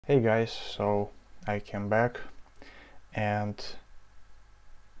Hey guys, so I came back and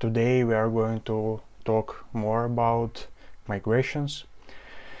today we are going to talk more about migrations.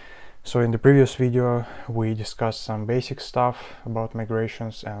 So in the previous video we discussed some basic stuff about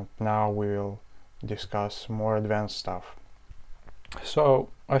migrations and now we will discuss more advanced stuff. So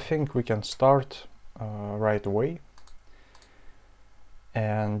I think we can start right away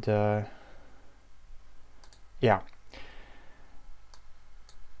and yeah.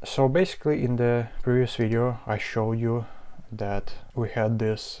 So basically in the previous video I showed you that we had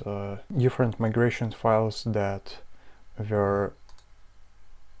these different migration files that were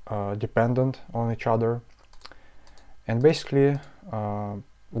dependent on each other, and basically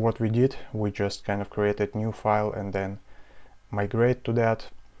what we did, we just kind of created new file and then migrate to that.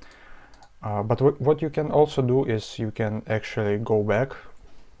 But what you can also do is you can actually go back.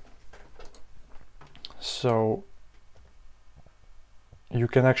 So you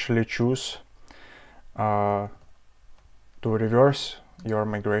can actually choose to reverse your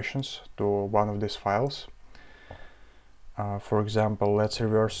migrations to one of these files. For example, let's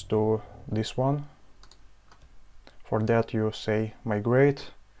reverse to this one. For that you say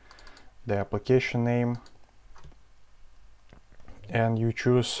migrate, the application name, and you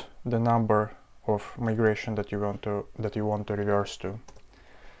choose the number of migration that you want to reverse to.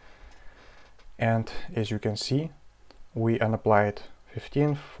 And as you can see, we unapplied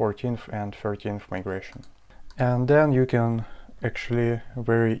 15th, 14th and 13th migration. And then you can actually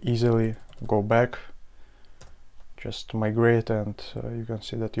very easily go back, just migrate, and you can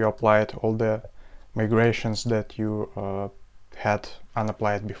see that you applied all the migrations that you had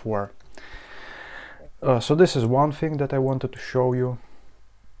unapplied before. So this is one thing that I wanted to show you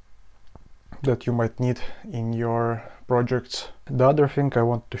that you might need in your projects. The other thing I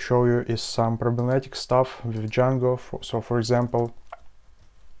want to show you is some problematic stuff with Django. So for example,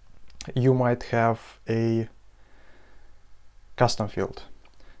 you might have a custom field.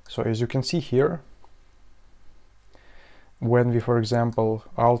 So as you can see here, when we, for example,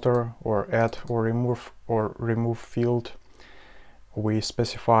 alter or add or remove field, we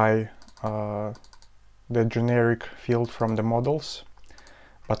specify the generic field from the models.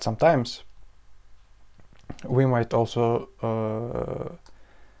 But sometimes we might also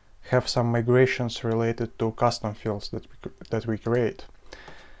have some migrations related to custom fields that we create.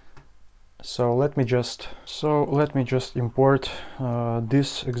 So let me just import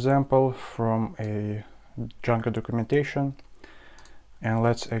this example from a Django documentation, and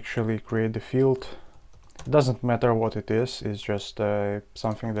let's actually create the field. It doesn't matter what it is, it's just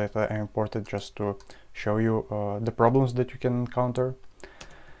something that I imported just to show you the problems that you can encounter.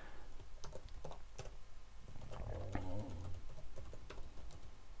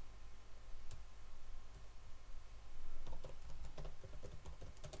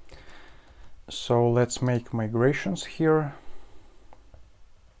 So let's make migrations here.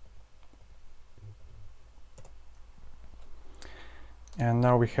 And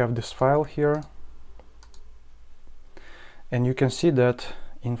now we have this file here. And you can see that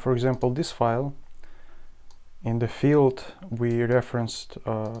in, for example, this file, in the field, we referenced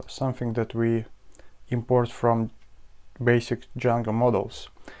something that we import from basic Django models.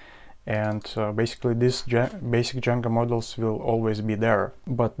 And basically these basic Django models will always be there.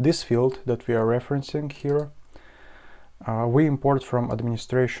 But this field that we are referencing here, we import from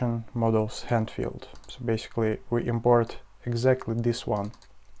administration models hand field. So basically we import exactly this one.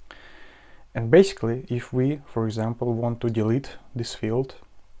 And basically if we, for example, want to delete this field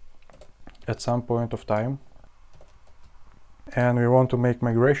at some point of time, and we want to make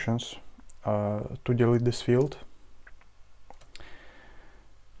migrations to delete this field,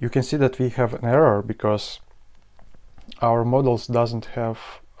 you can see that we have an error because our models doesn't have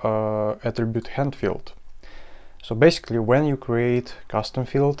attribute hand field. So basically when you create custom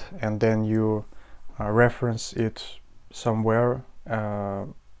field and then you reference it somewhere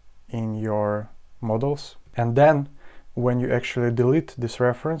in your models, and then when you actually delete this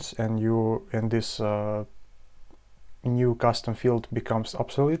reference and this new custom field becomes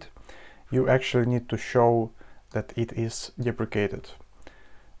obsolete, you actually need to show that it is deprecated.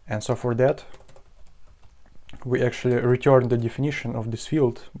 And so for that, we actually return the definition of this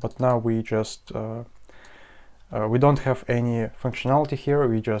field, but now we just we don't have any functionality here.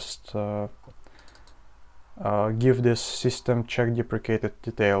 We just give this system check deprecated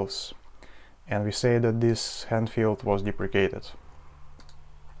details, and we say that this hand field was deprecated.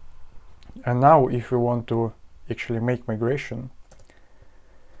 And now if we want to actually make migration,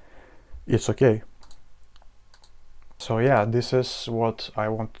 it's okay. So yeah, this is what I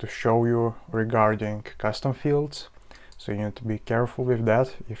want to show you regarding custom fields. So you need to be careful with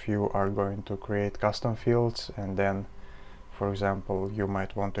that if you are going to create custom fields and then, for example, you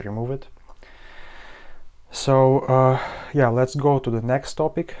might want to remove it. So yeah, let's go to the next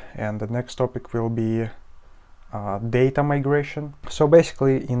topic, and the next topic will be data migration. So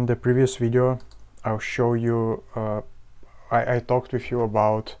basically in the previous video I'll show you, I talked with you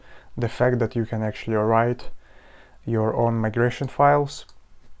about the fact that you can actually write your own migration files,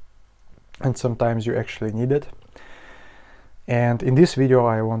 and sometimes you actually need it. And in this video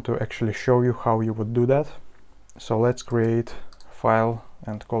I want to actually show you how you would do that. So let's create a file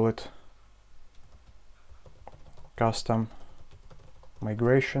and call it custom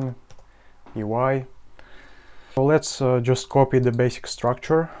migration UI. So let's just copy the basic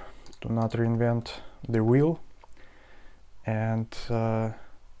structure to not reinvent the wheel. And yeah,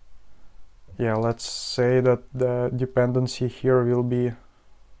 let's say that the dependency here will be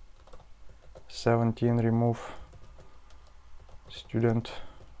 17 remove student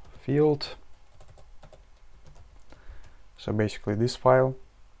field. So basically this file.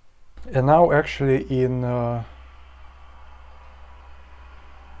 And now actually in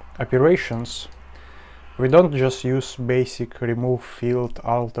operations, we don't just use basic remove field,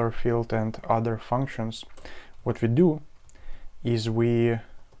 alter field and other functions. What we do is we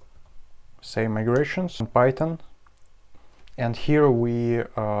say migrations in Python, and here we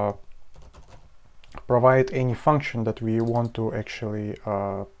provide any function that we want to actually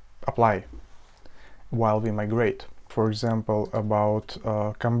apply while we migrate. For example, about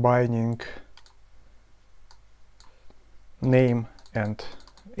combining name and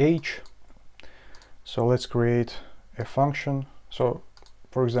age. So let's create a function. So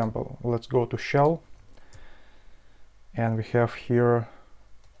for example, let's go to shell, and we have here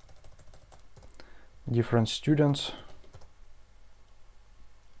different students.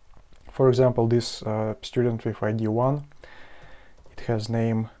 For example, this student with ID 1, it has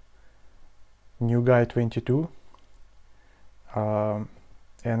name new guy 22, and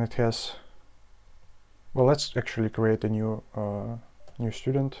it has, well, let's actually create a new new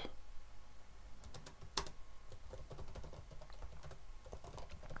student.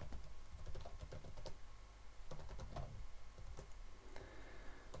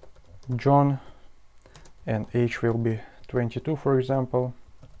 John, and age will be 22, for example.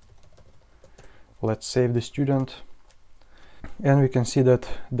 Let's save the student, and we can see that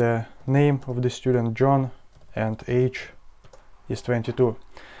the name of the student John and age is 22.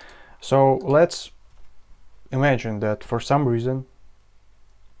 So let's imagine that for some reason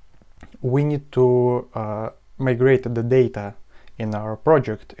we need to migrate the data in our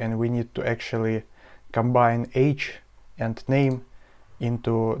project, and we need to actually combine age and name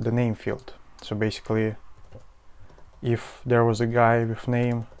into the name field. So basically, if there was a guy with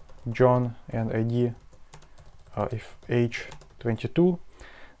name John and ID if age 22,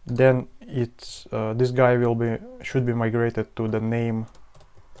 then it's this guy should be migrated to the name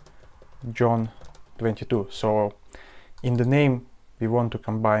John 22. So in the name we want to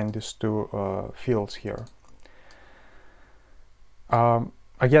combine these two fields here.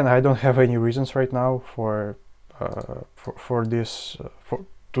 Again, I don't have any reasons right now for this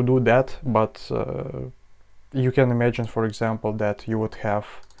to do that, but you can imagine, for example, that you would have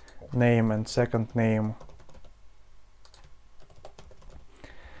name and second name,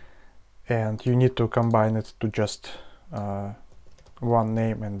 and you need to combine it to just one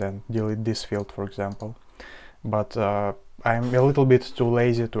name and then delete this field, for example. But I'm a little bit too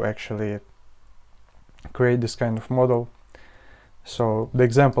lazy to actually create this kind of model. So the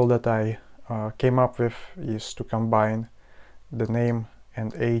example that I came up with is to combine the name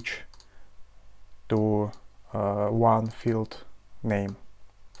and age to one field name.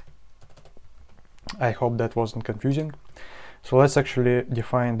 I hope that wasn't confusing. So let's actually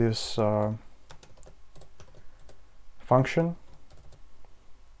define this function,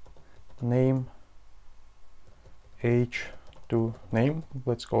 name age to name.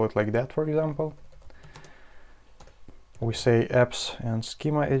 Let's call it like that, for example. We say apps and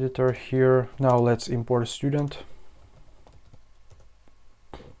schema editor here. Now let's import a student.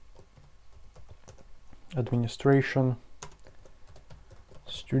 Administration,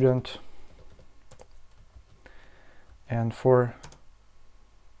 student, and for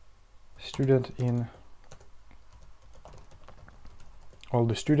student in all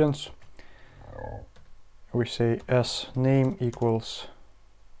the students, we say s name equals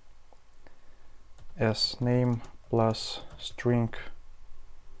s name plus string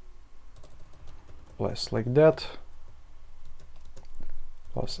plus like that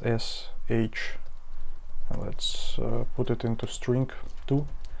plus s age, and let's put it into string too,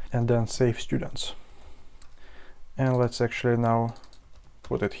 and then save students. And let's actually now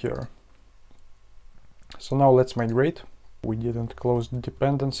put it here. So now let's migrate. We didn't close the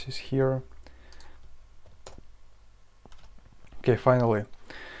dependencies here. Okay, finally.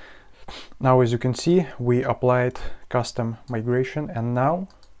 Now, as you can see, we applied custom migration, and now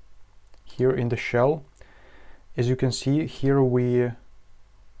here in the shell, as you can see here, we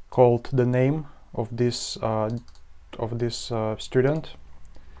called the name of this student.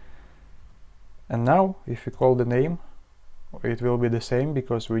 And now if we call the name, it will be the same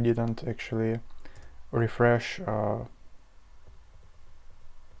because we didn't actually refresh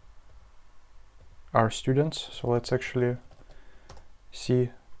our students. So let's actually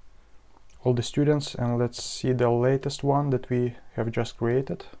see all the students, and let's see the latest one that we have just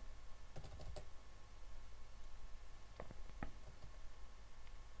created.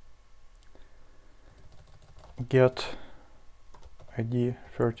 Get ID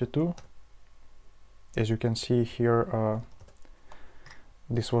 32. As you can see here,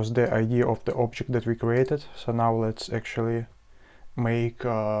 this was the ID of the object that we created. So now let's actually make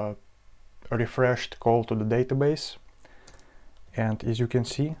a refreshed call to the database. And as you can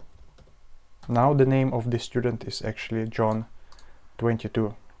see, now the name of the student is actually John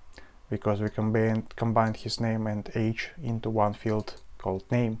 22, because we combined his name and age into one field called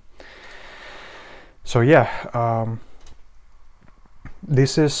name. So yeah,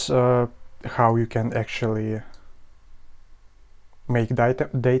 this is how you can actually make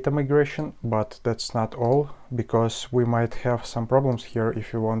data migration, but that's not all, because we might have some problems here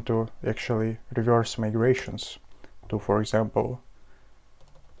if you want to actually reverse migrations to, for example,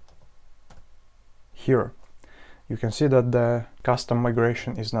 here. You can see that the custom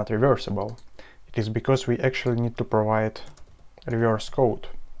migration is not reversible. It is because we actually need to provide reverse code.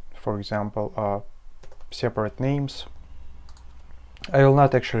 For example, separate names. I will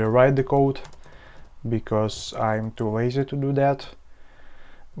not actually write the code because I'm too lazy to do that,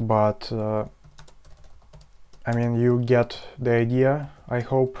 but I mean, you get the idea. I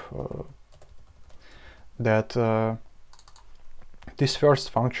hope that this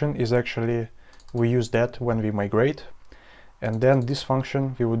first function is actually, we use that when we migrate, and then this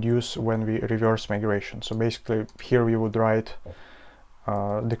function we would use when we reverse migration. So basically here we would write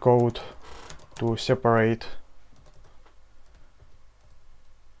the code to separate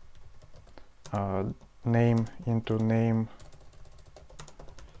name into name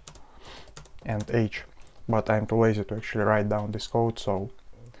and age, but I'm too lazy to actually write down this code, so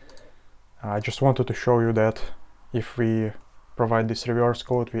I just wanted to show you that if we provide this reverse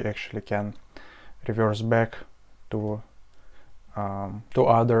code, we actually can reverse back to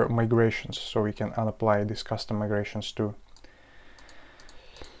other migrations, so we can unapply these custom migrations too.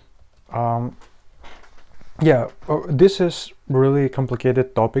 Yeah, this is really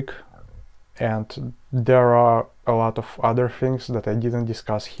complicated topic, and there are a lot of other things that I didn't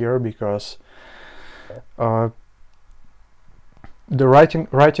discuss here because the writing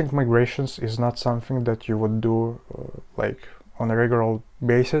migrations is not something that you would do like on a regular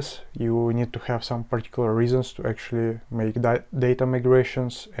basis. You need to have some particular reasons to actually make data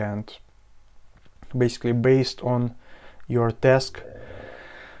migrations, and basically based on your task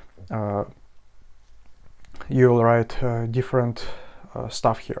you'll write different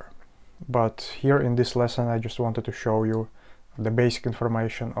stuff here. But here in this lesson I just wanted to show you the basic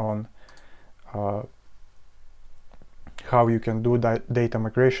information on how you can do data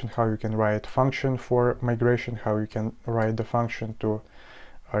migration, how you can write function for migration, how you can write the function to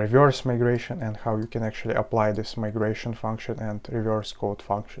reverse migration, and how you can actually apply this migration function and reverse code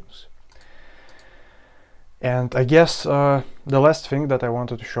functions. And I guess the last thing that I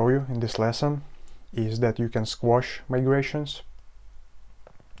wanted to show you in this lesson is that you can squash migrations.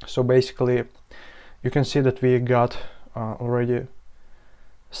 So basically you can see that we got already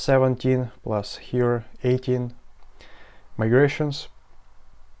 17 plus here 18 migrations,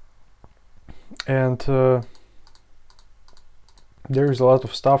 and there is a lot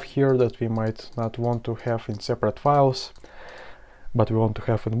of stuff here that we might not want to have in separate files, but we want to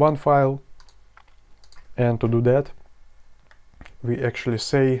have in one file. And to do that, we actually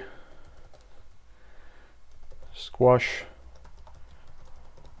say squash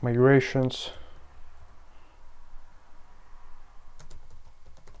migrations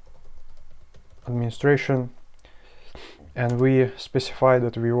administration, and we specify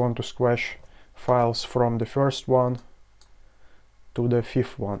that we want to squash files from the first one to the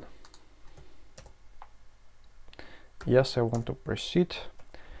fifth one. Yes, I want to proceed.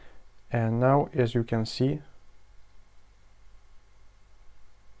 And now, as you can see,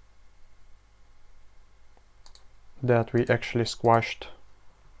 that we actually squashed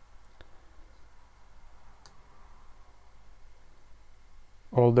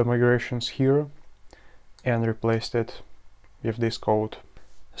all the migrations here and replaced it with this code.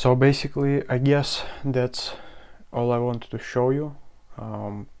 So basically, I guess that's all I wanted to show you.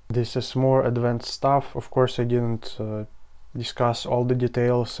 This is more advanced stuff. Of course, I didn't discuss all the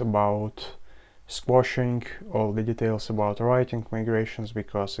details about squashing, all the details about writing migrations,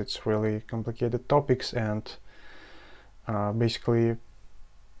 because it's really complicated topics, and basically,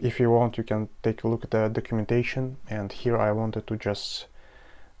 if you want, you can take a look at the documentation, and here I wanted to just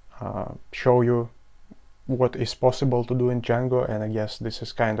show you what is possible to do in Django, and I guess this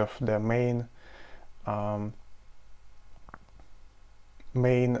is kind of the main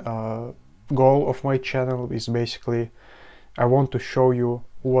goal of my channel. Is basically I want to show you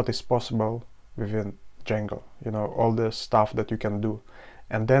what is possible within Django, you know, all the stuff that you can do.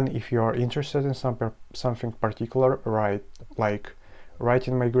 And then if you are interested in something particular, right, like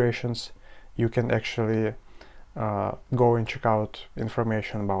writing migrations, you can actually go and check out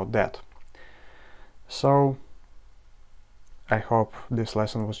information about that. So I hope this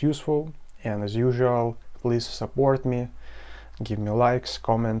lesson was useful, and as usual, please support me, give me likes,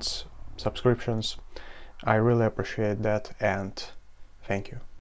 comments, subscriptions. I really appreciate that, and thank you.